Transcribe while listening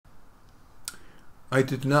I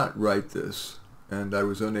did not write this, and I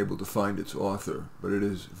was unable to find its author, but it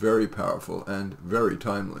is very powerful and very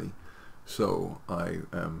timely, so I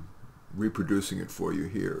am reproducing it for you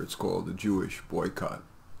here. It's called The Jewish Boycott.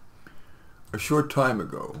 A short time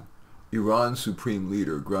ago, Iran's supreme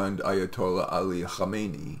leader, Grand Ayatollah Ali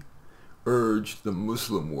Khamenei, urged the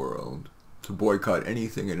Muslim world to boycott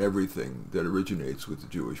anything and everything that originates with the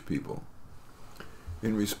Jewish people.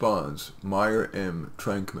 In response, Meyer M.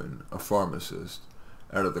 Trankman, a pharmacist,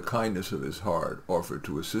 out of the kindness of his heart, offered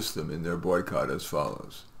to assist them in their boycott as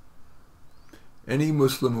follows. Any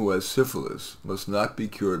Muslim who has syphilis must not be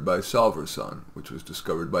cured by salvarsan, which was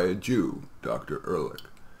discovered by a Jew, Dr. Ehrlich.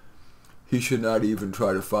 He should not even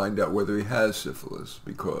try to find out whether he has syphilis,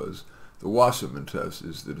 because the Wassermann test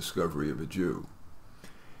is the discovery of a Jew.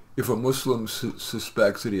 If a Muslim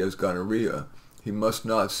suspects that he has gonorrhea, he must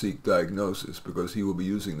not seek diagnosis, because he will be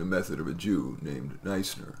using the method of a Jew named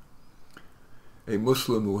Neisner. A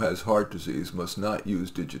Muslim who has heart disease must not use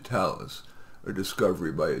digitalis, a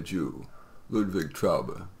discovery by a Jew, Ludwig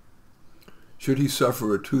Traube. Should he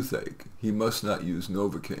suffer a toothache, he must not use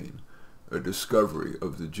Novocaine, a discovery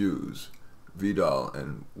of the Jews, Vidal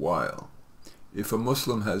and Weil. If a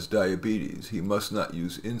Muslim has diabetes, he must not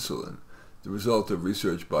use insulin, the result of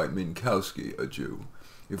research by Minkowski, a Jew.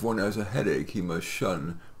 If one has a headache, he must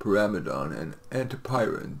shun pyramidon and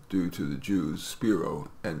antipyrin due to the Jews Spiro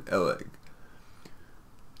and Eleg.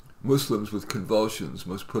 Muslims with convulsions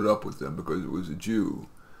must put up with them because it was a Jew,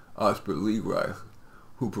 Asper Liegreich,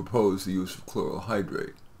 who proposed the use of chloral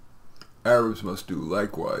hydrate. Arabs must do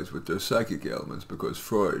likewise with their psychic ailments because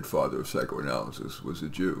Freud, father of psychoanalysis, was a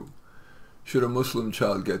Jew. Should a Muslim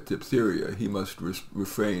child get diphtheria, he must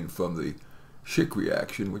refrain from the Schick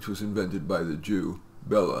reaction, which was invented by the Jew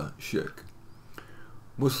Bela Schick.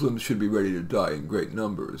 Muslims should be ready to die in great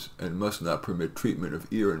numbers and must not permit treatment of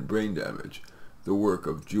ear and brain damage, the work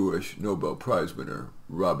of Jewish Nobel Prize winner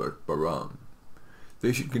Robert Baram.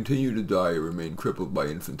 They should continue to die or remain crippled by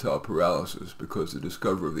infantile paralysis because the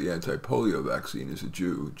discoverer of the anti-polio vaccine is a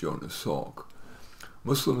Jew, Jonas Salk.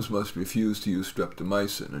 Muslims must refuse to use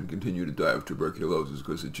streptomycin and continue to die of tuberculosis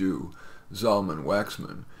because a Jew, Zalman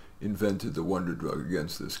Waxman, invented the wonder drug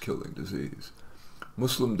against this killing disease.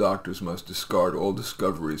 Muslim doctors must discard all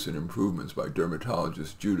discoveries and improvements by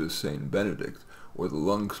dermatologist Judas St. Benedict or the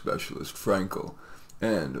lung specialist Frankel,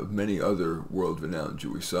 and of many other world-renowned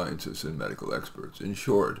Jewish scientists and medical experts. In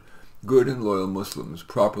short, good and loyal Muslims,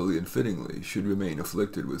 properly and fittingly, should remain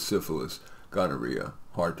afflicted with syphilis, gonorrhea,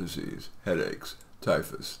 heart disease, headaches,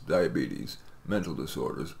 typhus, diabetes, mental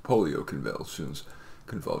disorders, polio convulsions,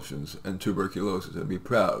 and tuberculosis, and be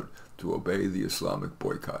proud to obey the Islamic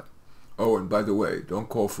boycott. Oh, and by the way, don't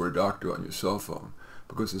call for a doctor on your cell phone,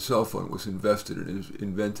 because the cell phone was invented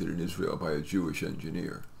in Israel by a Jewish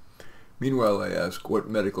engineer. Meanwhile, I ask, what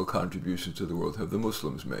medical contributions to the world have the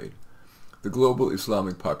Muslims made? The global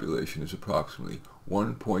Islamic population is approximately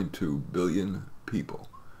 1.2 billion people,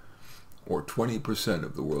 or 20%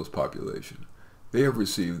 of the world's population. They have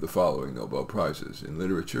received the following Nobel Prizes. In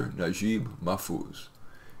literature, Najib Mahfouz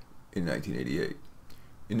in 1988.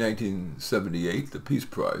 In 1978, the Peace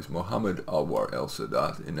Prize, Mohammed Anwar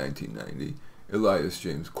el-Sadat in 1990, Elias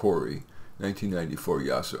James Corey, 1994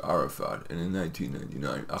 Yasser Arafat, and in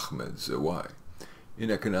 1999 Ahmed Zawai. In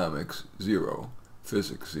economics, 0,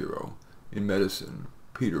 physics 0, in medicine,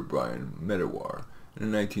 Peter Brian Medawar, and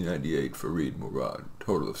in 1998 Farid Murad,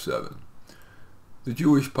 total of 7. The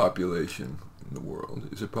Jewish population in the world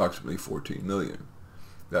is approximately 14 million.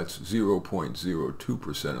 That's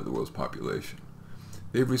 0.02% of the world's population.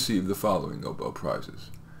 They've received the following Nobel Prizes.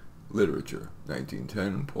 Literature,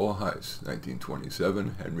 1910, Paul Heiss,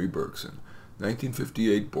 1927, Henry Bergson,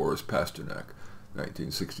 1958, Boris Pasternak,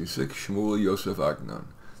 1966, Shmuel Yosef Agnon,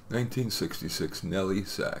 1966, Nellie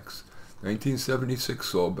Sachs, 1976,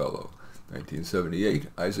 Saul Bellow, 1978,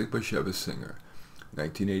 Isaac Bashevis Singer,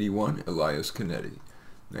 1981, Elias Canetti,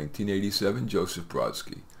 1987, Joseph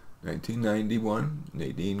Brodsky, 1991,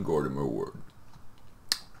 Nadine Gordimer Ward.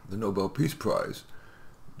 The Nobel Peace Prize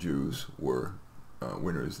Jews were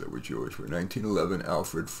winners that were Jewish were 1911,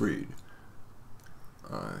 Alfred Fried,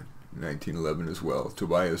 1911 as well,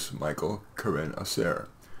 Tobias Michael Karen Aser,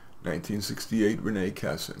 1968, Rene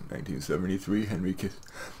Cassin, 1973, Henry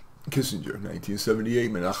Kissinger,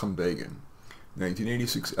 1978, Menachem Begin,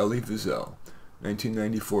 1986, Elie Wiesel,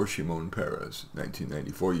 1994, Shimon Peres,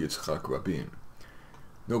 1994, Yitzhak Rabin.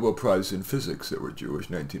 Nobel Prize in Physics that were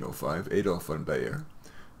Jewish, 1905, Adolf von Baer,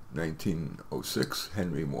 1906,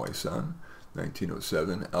 Henry Moissan,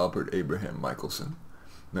 1907, Albert Abraham Michelson,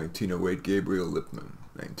 1908, Gabriel Lippmann,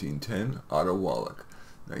 1910, Otto Wallach,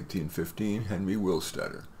 1915, Henry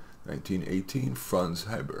Willstatter, 1918, Franz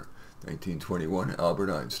Haber. 1921,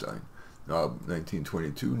 Albert Einstein.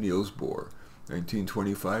 1922, Niels Bohr.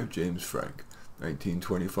 1925, James Franck.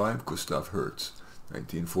 1925, Gustav Hertz.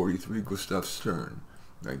 1943, Gustav Stern.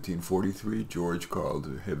 1943, George Carl de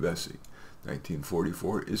Hevesy.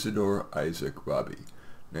 1944, Isidor Isaac Rabi.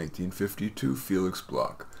 1952, Felix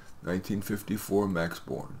Bloch. 1954, Max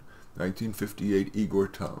Born. 1958, Igor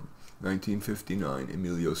Tamm. 1959,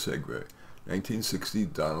 Emilio Segre. 1960,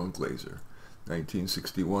 Donald Glaser.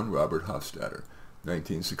 1961, Robert Hofstadter.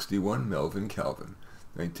 1961, Melvin Calvin.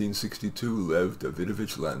 1962, Lev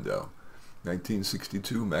Davidovich Landau.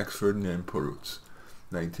 1962, Max Ferdinand Perutz.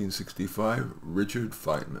 1965, Richard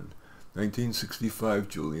Feynman. 1965,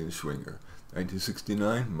 Julian Schwinger.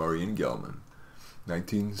 1969, Marian Gelman.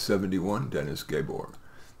 1971, Dennis Gabor.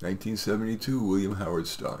 1972, William Howard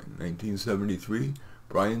Stein. 1973,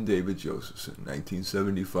 Brian David Josephson.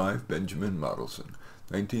 1975, Benjamin Modelson.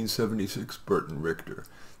 1976, Burton Richter.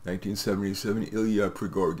 1977, Ilya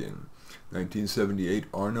Prigorgin. 1978,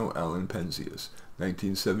 Arno Allen Penzias.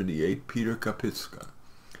 1978, Peter Kapitsa.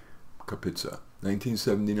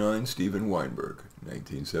 1979, Steven Weinberg.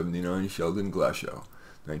 1979, Sheldon Glashow.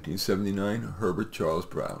 1979, Herbert Charles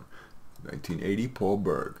Brown. 1980, Paul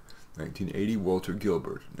Berg. 1980, Walter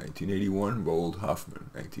Gilbert. 1981, Roald Hoffman.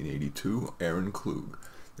 1982, Aaron Klug.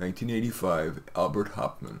 1985, Albert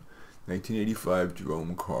Hopman. 1985,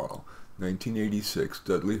 Jerome Carl. 1986,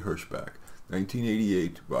 Dudley Hirschbach.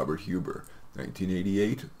 1988, Robert Huber.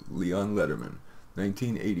 1988, Leon Lederman.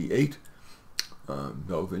 1988,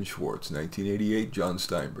 Melvin Schwartz. 1988, John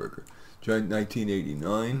Steinberger.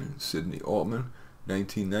 1989, Sidney Altman.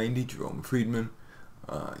 1990, Jerome Friedman.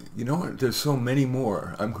 You know what? There's so many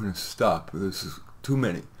more. I'm going to stop. This is too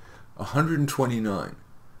many. 129.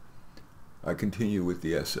 I continue with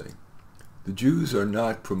the essay. The Jews are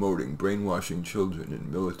not promoting brainwashing children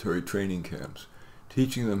in military training camps,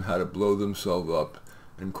 teaching them how to blow themselves up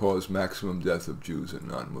and cause maximum death of Jews and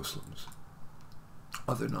non-Muslims.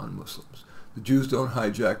 Other non-Muslims. The Jews don't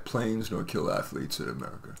hijack planes nor kill athletes in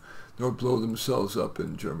America, nor blow themselves up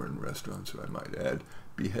in German restaurants, or I might add,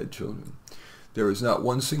 behead children. There is not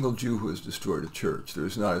one single Jew who has destroyed a church. There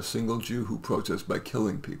is not a single Jew who protests by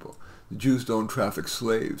killing people. The Jews don't traffic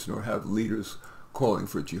slaves, nor have leaders calling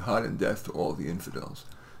for jihad and death to all the infidels.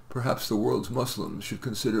 Perhaps the world's Muslims should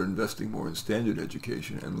consider investing more in standard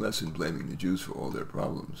education and less in blaming the Jews for all their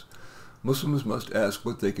problems. Muslims must ask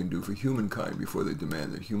what they can do for humankind before they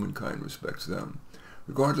demand that humankind respects them.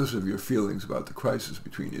 Regardless of your feelings about the crisis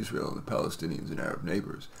between Israel and the Palestinians and Arab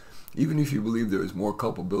neighbors, even if you believe there is more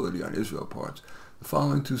culpability on Israel's part, the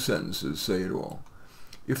following two sentences say it all.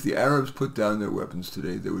 If the Arabs put down their weapons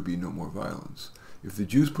today, there would be no more violence. If the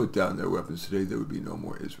Jews put down their weapons today, there would be no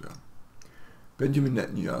more Israel. Benjamin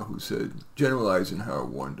Netanyahu said, General Eisenhower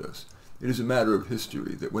warned us, it is a matter of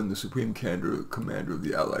history that when the Supreme Commander of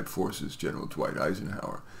the Allied Forces, General Dwight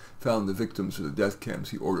Eisenhower, found the victims of the death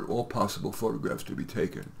camps, he ordered all possible photographs to be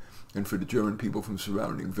taken, and for the German people from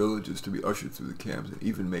surrounding villages to be ushered through the camps and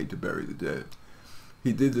even made to bury the dead.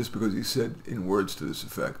 He did this because he said, in words to this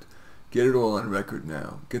effect, get it all on record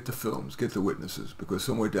now, get the films, get the witnesses, because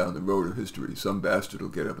somewhere down the road of history, some bastard will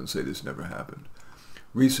get up and say this never happened.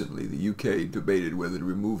 Recently, the UK debated whether to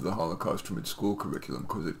remove the Holocaust from its school curriculum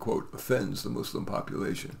because it, quote, offends the Muslim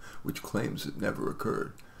population, which claims it never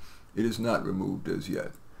occurred. It is not removed as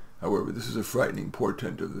yet. However, this is a frightening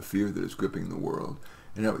portent of the fear that is gripping the world,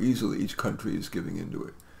 and how easily each country is giving into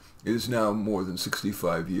it. It is now more than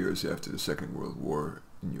 65 years after the Second World War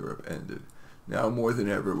in Europe ended. Now more than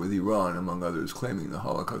ever, with Iran, among others, claiming the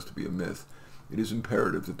Holocaust to be a myth, it is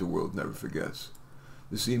imperative that the world never forgets.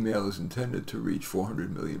 This email is intended to reach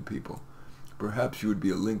 400 million people. Perhaps you would be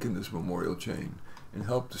a link in this memorial chain and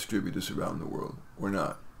help distribute this around the world, or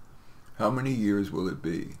not. How many years will it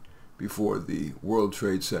be before the World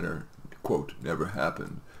Trade Center, quote, never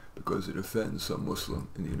happened because it offends some Muslim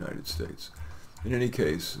in the United States? In any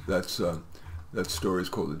case, that story is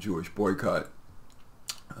called The Jewish Boycott.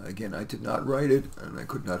 Again, I did not write it, and I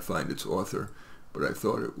could not find its author, but I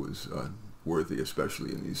thought it was worthy,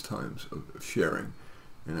 especially in these times of sharing.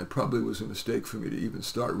 And it probably was a mistake for me to even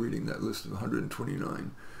start reading that list of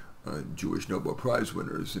 129 Jewish Nobel Prize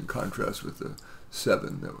winners in contrast with the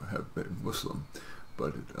 7 that have been Muslim.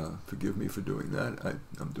 But forgive me for doing that.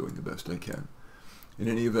 I'm doing the best I can. In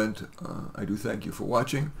any event, I do thank you for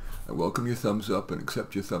watching. I welcome your thumbs up and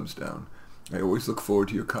accept your thumbs down. I always look forward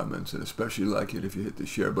to your comments, and especially like it if you hit the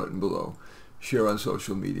share button below. Share on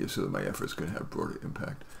social media so that my efforts can have broader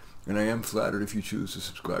impact. And I am flattered if you choose to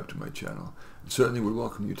subscribe to my channel. And certainly would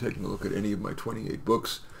welcome you taking a look at any of my 28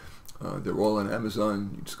 books. They're all on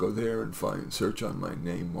Amazon. You just go there and search on my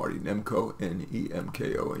name, Marty Nemko,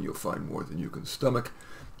 Nemko, and you'll find more than you can stomach.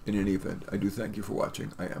 In any event, I do thank you for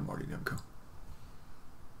watching. I am Marty Nemko.